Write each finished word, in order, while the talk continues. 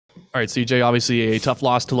All right, CJ, obviously a tough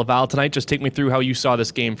loss to Laval tonight. Just take me through how you saw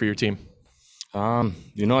this game for your team. I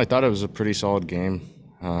thought it was a pretty solid game.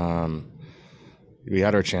 We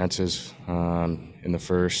had our chances in the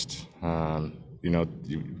first.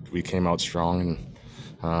 We came out strong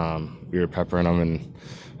and we were peppering them.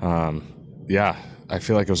 I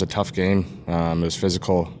feel like it was a tough game. It was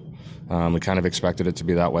physical. We kind of expected it to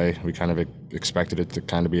be that way. We kind of expected it to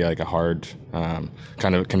kind of be like a hard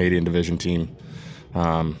kind of Canadian division team.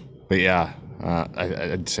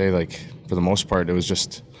 I'd say like for the most part, it was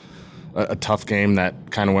just a tough game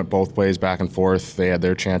that kind of went both ways, back and forth. They had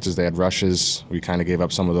their chances, they had rushes. We kind of gave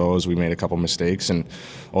up some of those. We made a couple mistakes, and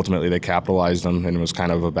ultimately they capitalized them, and it was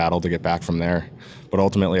kind of a battle to get back from there. But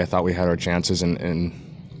ultimately I thought we had our chances, and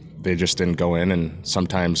they just didn't go in, and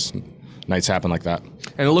sometimes nights happen like that.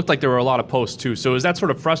 And it looked like there were a lot of posts too. So is that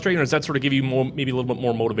sort of frustrating, or does that sort of give you maybe a little bit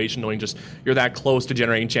more motivation, knowing just you're that close to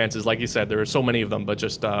generating chances? Like you said, there are so many of them, but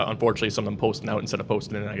just unfortunately some of them posting out instead of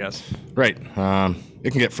posting in, I guess. Right.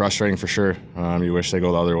 It can get frustrating for sure. You wish they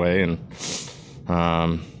go the other way, and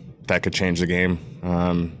that could change the game.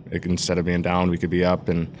 Instead of being down, we could be up,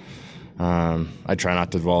 and I try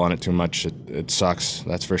not to dwell on it too much. It sucks,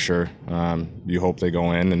 that's for sure. You hope they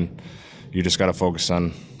go in, and you just got to focus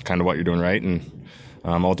on kind of what you're doing right, and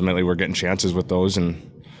ultimately we're getting chances with those,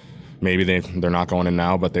 and maybe they're not going in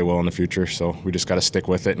now, but they will in the future. So we just got to stick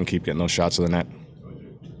with it and keep getting those shots to the net.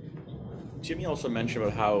 Jimmy also mentioned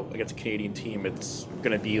about how against a Canadian team it's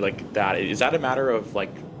going to be like that. Is that a matter of like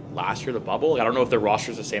last year, the bubble? I don't know if their roster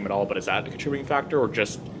is the same at all, but is that a contributing factor, or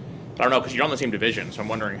just, I don't know, because you're on the same division, so I'm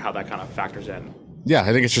wondering how that kind of factors in. Yeah, I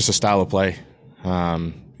think it's just a style of play.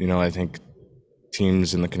 I think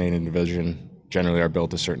teams in the Canadian division generally are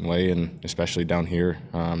built a certain way, and especially down here,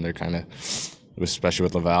 they're kind of, especially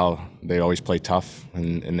with Laval, they always play tough,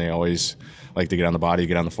 and they always like to get on the body,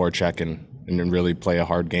 get on the forecheck, and really play a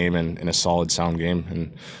hard game and a solid, sound game.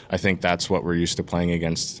 And I think that's what we're used to playing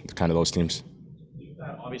against kind of those teams.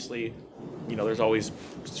 Obviously, there's always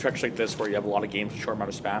stretches like this where you have a lot of games in a short amount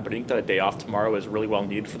of span, but I think that a day off tomorrow is really well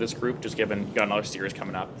needed for this group, just given you got another series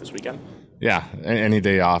coming up this weekend. Yeah, any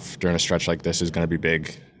day off during a stretch like this is going to be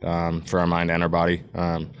big for our mind and our body.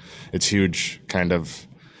 It's huge, kind of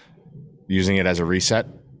using it as a reset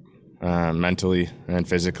mentally and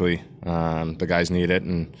physically. The guys need it,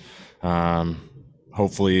 and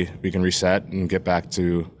hopefully we can reset and get back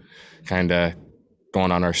to kind of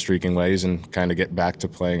going on our streaking ways and kind of get back to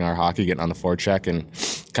playing our hockey, getting on the forecheck, and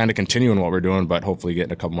kind of continuing what we're doing, but hopefully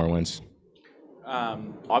getting a couple more wins.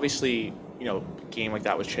 Obviously, game like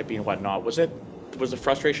that was chippy and whatnot. Was the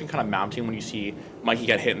frustration kind of mounting when you see Mikey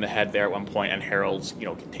get hit in the head there at one point, and Harold's,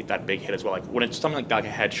 can take that big hit as well? Like when it's something like that, like a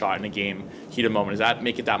headshot in a game, heat of moment, does that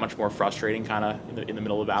make it that much more frustrating kind of in the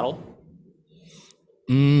middle of the battle?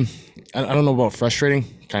 I don't know about frustrating,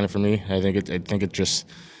 kind of for me. I think it just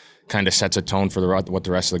kind of sets a tone for what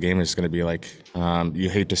the rest of the game is going to be like. You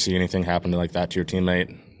hate to see anything happen like that to your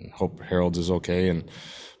teammate. Hope Harold's is okay, and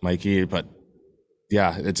Mikey, but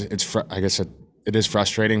yeah, I guess it is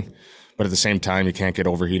frustrating, but at the same time, you can't get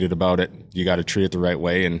overheated about it. You got to treat it the right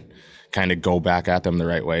way and kind of go back at them the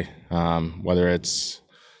right way, whether it's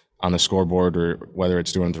on the scoreboard or whether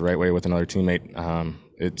it's doing it the right way with another teammate.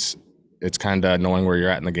 It's kind of knowing where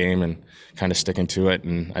you're at in the game and kind of sticking to it,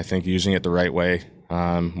 and I think using it the right way,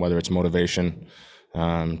 whether it's motivation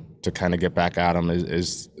to kind of get back at them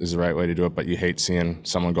is the right way to do it. But you hate seeing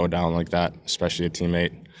someone go down like that, especially a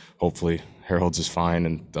teammate. Hopefully Harold's is fine,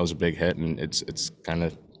 and that was a big hit, and it's kind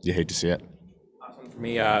of, you hate to see it. For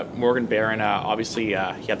me, Morgan Barron, obviously he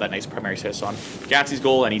had that nice primary assist on Gatsby's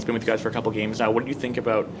goal, and he's been with you guys for a couple games now. What do you think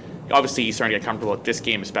about, obviously he's starting to get comfortable with this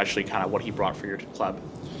game, especially kind of what he brought for your club?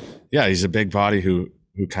 Yeah, he's a big body who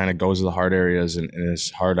kind of goes to the hard areas and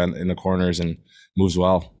is hard in the corners and moves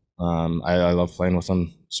well. I love playing with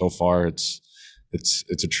him so far. It's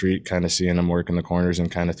a treat kind of seeing him work in the corners and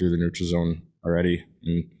kind of through the neutral zone already.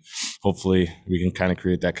 And hopefully we can kind of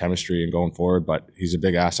create that chemistry and going forward. But he's a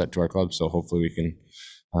big asset to our club, so hopefully we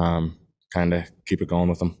can kind of keep it going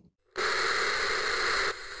with him.